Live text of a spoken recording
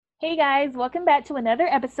Hey guys, welcome back to another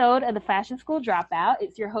episode of the Fashion School Dropout.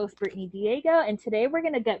 It's your host, Brittany Diego, and today we're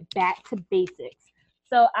going to get back to basics.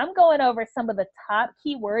 So, I'm going over some of the top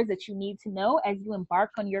keywords that you need to know as you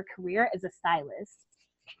embark on your career as a stylist.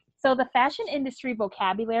 So, the fashion industry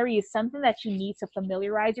vocabulary is something that you need to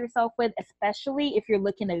familiarize yourself with, especially if you're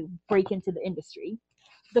looking to break into the industry.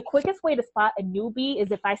 The quickest way to spot a newbie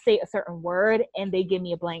is if I say a certain word and they give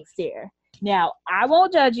me a blank stare. Now, I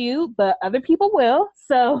won't judge you, but other people will.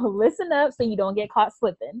 So listen up so you don't get caught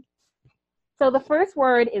slipping. So the first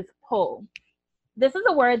word is pull. This is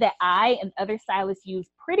a word that I and other stylists use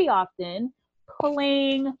pretty often.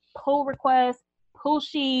 Pulling, pull request, pull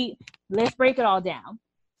sheet. Let's break it all down.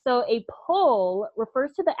 So a pull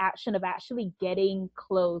refers to the action of actually getting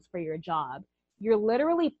clothes for your job. You're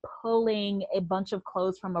literally pulling a bunch of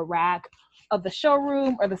clothes from a rack of the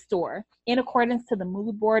showroom or the store in accordance to the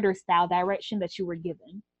mood board or style direction that you were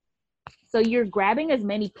given. So you're grabbing as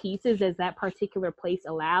many pieces as that particular place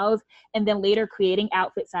allows, and then later creating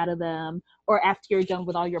outfits out of them, or after you're done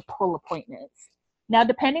with all your pull appointments. Now,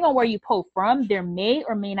 depending on where you pull from, there may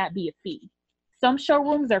or may not be a fee. Some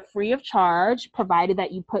showrooms are free of charge, provided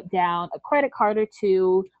that you put down a credit card or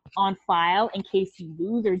two on file in case you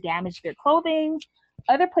lose or damage their clothing.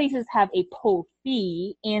 Other places have a pull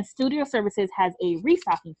fee, and studio services has a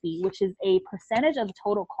restocking fee, which is a percentage of the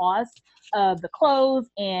total cost of the clothes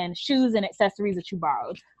and shoes and accessories that you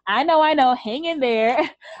borrowed. I know, hang in there.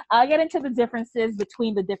 I'll get into the differences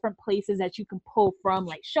between the different places that you can pull from,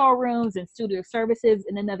 like showrooms and studio services,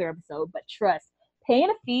 in another episode. But trust, paying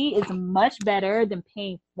a fee is much better than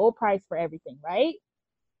paying full price for everything, right?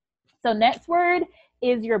 So, next word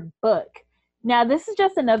is your book. Now, this is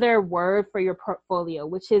just another word for your portfolio,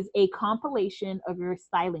 which is a compilation of your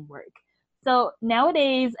styling work. So,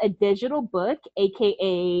 nowadays, a digital book,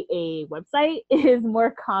 aka a website, is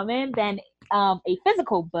more common than a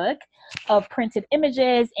physical book of printed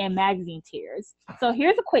images and magazine tiers. So,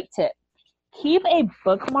 here's a quick tip: keep a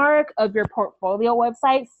bookmark of your portfolio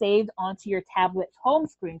website saved onto your tablet's home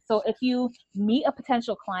screen. So if you meet a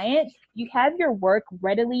potential client, you have your work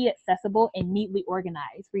readily accessible and neatly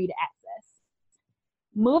organized for you to access.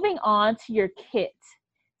 Moving on to your kit.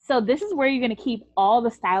 So this is where you're going to keep all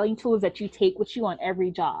the styling tools that you take with you on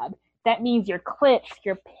every job. That means your clips,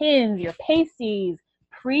 your pins, your pasties,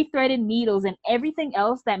 pre-threaded needles, and everything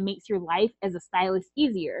else that makes your life as a stylist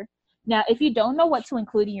easier. Now, if you don't know what to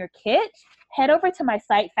include in your kit, head over to my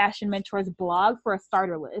site, Fashion Mentor's blog, for a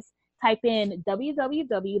starter list. Type in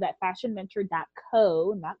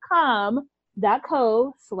www.fashionmentor.co, not com,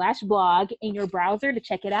 .co/blog in your browser to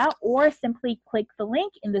check it out, or simply click the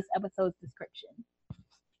link in this episode's description.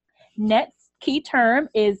 Next key term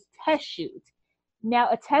is test shoot. Now,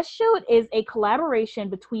 a test shoot is a collaboration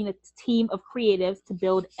between a team of creatives to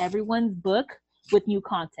build everyone's book with new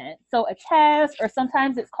content. So a test, or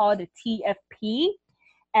sometimes it's called a TFP,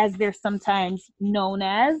 as they're sometimes known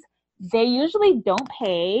as, they usually don't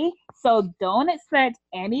pay, so don't expect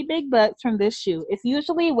any big bucks from this shoot. It's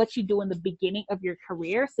usually what you do in the beginning of your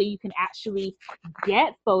career so you can actually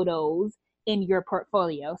get photos in your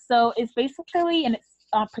portfolio. So it's basically an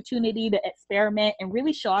opportunity to experiment and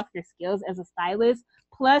really show off your skills as a stylist.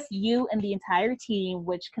 Plus, you and the entire team,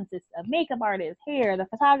 which consists of makeup artists, hair, the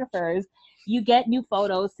photographers, you get new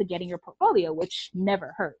photos to get in your portfolio, which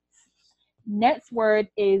never hurts. Next word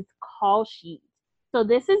is call sheet. So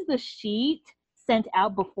this is the sheet sent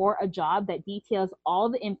out before a job that details all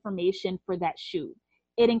the information for that shoot.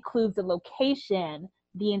 It includes the location,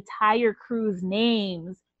 the entire crew's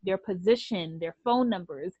names, their position, their phone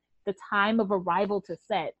numbers, the time of arrival to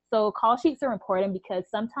set. So call sheets are important because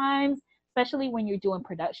sometimes, especially when you're doing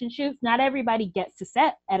production shoots, not everybody gets to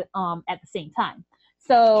set at the same time.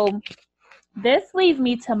 So this leads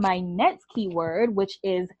me to my next keyword, which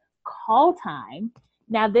is call time.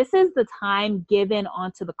 Now, this is the time given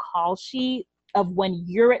onto the call sheet of when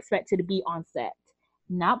you're expected to be on set.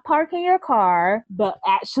 Not parking your car, but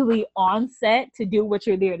actually on set to do what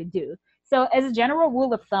you're there to do. So as a general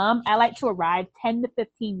rule of thumb, I like to arrive 10 to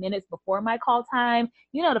 15 minutes before my call time,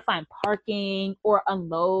 to find parking or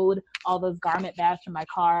unload all those garment bags from my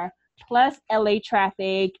car. Plus, LA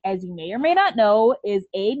traffic, as you may or may not know, is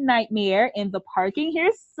a nightmare, and the parking here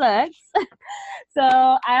sucks. So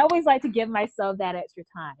I always like to give myself that extra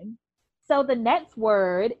time. So the next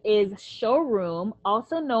word is showroom,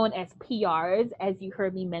 also known as PRs, as you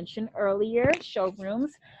heard me mention earlier,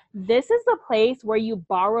 showrooms. This is the place where you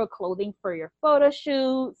borrow clothing for your photo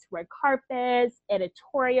shoots, red carpets,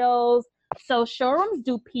 editorials. So showrooms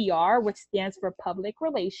do PR, which stands for public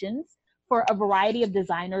relations, for a variety of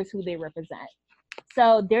designers who they represent.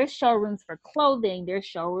 So there's showrooms for clothing, there's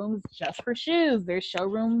showrooms just for shoes, there's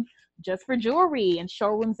showrooms just for jewelry, and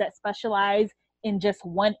showrooms that specialize in just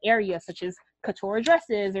one area, such as couture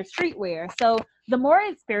dresses or streetwear. So the more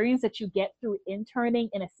experience that you get through interning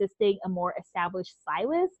and assisting a more established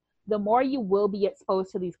stylist, the more you will be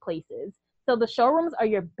exposed to these places. So the showrooms are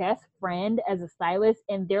your best friend as a stylist,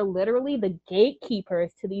 and they're literally the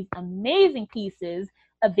gatekeepers to these amazing pieces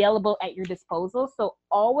available at your disposal. So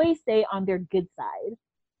always stay on their good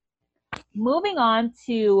side. Moving on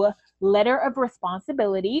to letter of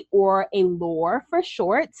responsibility, or a LOR for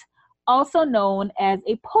short, also known as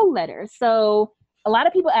a pull letter. So a lot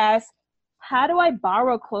of people ask, how do I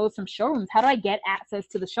borrow clothes from showrooms? How do I get access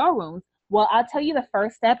to the showrooms? Well, I'll tell you, the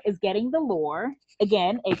first step is getting the LOR,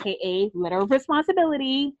 again, aka letter of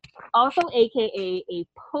responsibility, also aka a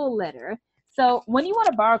pull letter. So when you want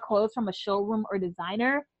to borrow clothes from a showroom or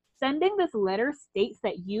designer, sending this letter states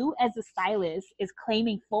that you, as a stylist, is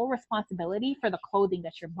claiming full responsibility for the clothing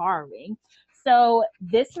that you're borrowing. So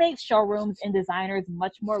this makes showrooms and designers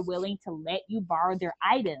much more willing to let you borrow their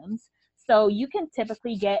items. So you can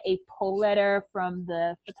typically get a pull letter from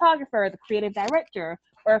the photographer, the creative director,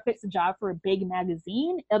 or if it's a job for a big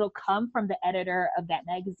magazine, it'll come from the editor of that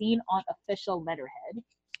magazine on official letterhead.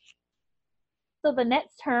 So the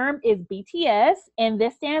next term is BTS, and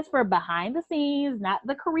this stands for behind the scenes, not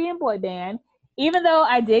the Korean boy band. Even though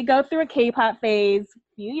I did go through a K-pop phase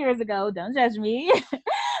a few years ago, don't judge me.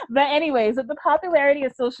 But anyways, with the popularity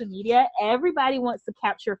of social media, everybody wants to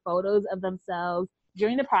capture photos of themselves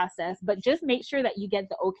during the process, but just make sure that you get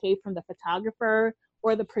the okay from the photographer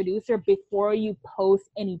or the producer before you post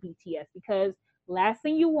any BTS, because last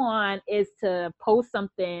thing you want is to post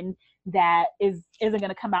something that isn't going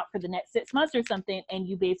to come out for the next 6 months or something, and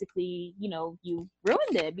you basically, you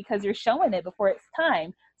ruined it because you're showing it before it's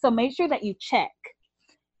time. So make sure that you check.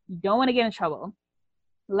 You don't want to get in trouble.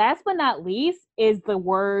 Last but not least is the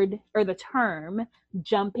word, or the term,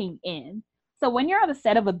 jumping in. So when you're on the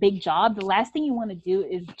set of a big job, the last thing you want to do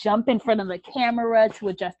is jump in front of the camera to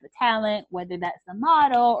adjust the talent, whether that's a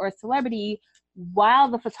model or a celebrity, while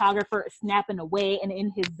the photographer is snapping away and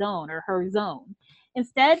in his zone or her zone.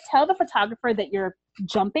 Instead, tell the photographer that you're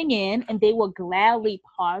jumping in, and they will gladly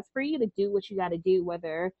pause for you to do what you got to do,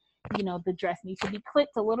 whether the dress needs to be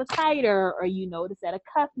clipped a little tighter, or you notice that a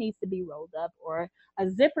cuff needs to be rolled up, or a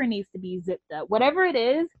zipper needs to be zipped up. Whatever it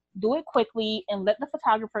is, do it quickly and let the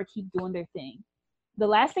photographer keep doing their thing. The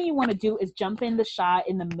last thing you want to do is jump in the shot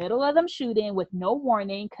in the middle of them shooting with no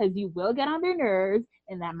warning, because you will get on their nerves,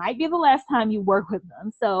 and that might be the last time you work with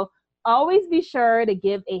them. So always be sure to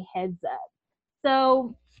give a heads up.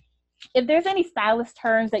 So if there's any stylist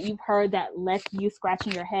terms that you've heard that left you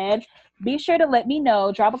scratching your head, be sure to let me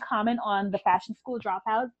know. Drop a comment on the Fashion School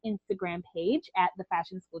Dropout Instagram page at the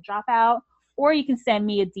Fashion School Dropout, or you can send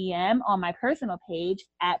me a DM on my personal page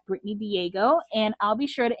at Brittany Diego, and I'll be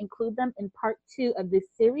sure to include them in part 2 of this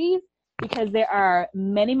series, because there are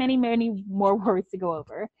many, many, many more words to go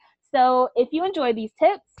over. So if you enjoy these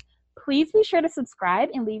tips, please be sure to subscribe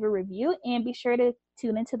and leave a review, and be sure to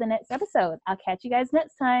tune into the next episode. I'll catch you guys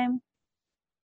next time.